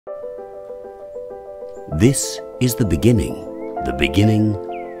This is the beginning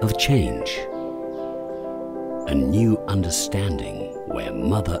of change. A new understanding where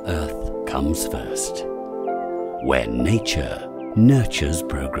Mother Earth comes first, where nature nurtures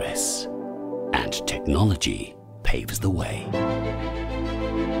progress and technology paves the way.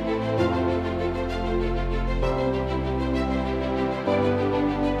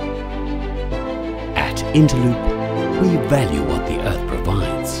 At Interloop, we value what the Earth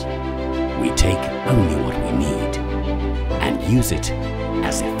provides. We take only what we need and use it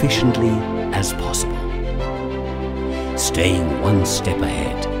as efficiently as possible. Staying one step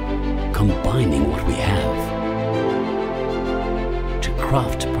ahead, combining what we have to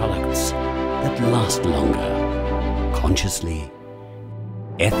craft products that last longer, consciously,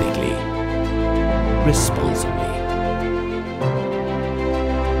 ethically, responsibly.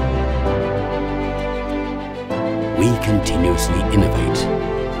 We continuously innovate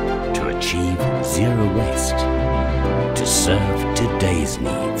to achieve zero waste, to serve today's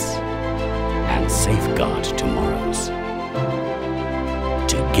needs and safeguard tomorrow's.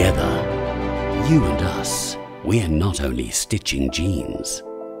 Together, you and us, we're not only stitching jeans,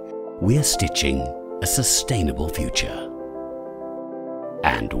 we're stitching a sustainable future.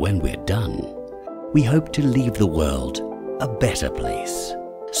 And when we're done, we hope to leave the world a better place,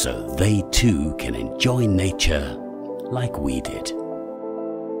 so they too can enjoy nature like we did.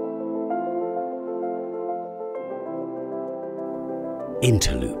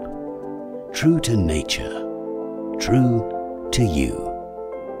 Interloop, true to nature, true to you.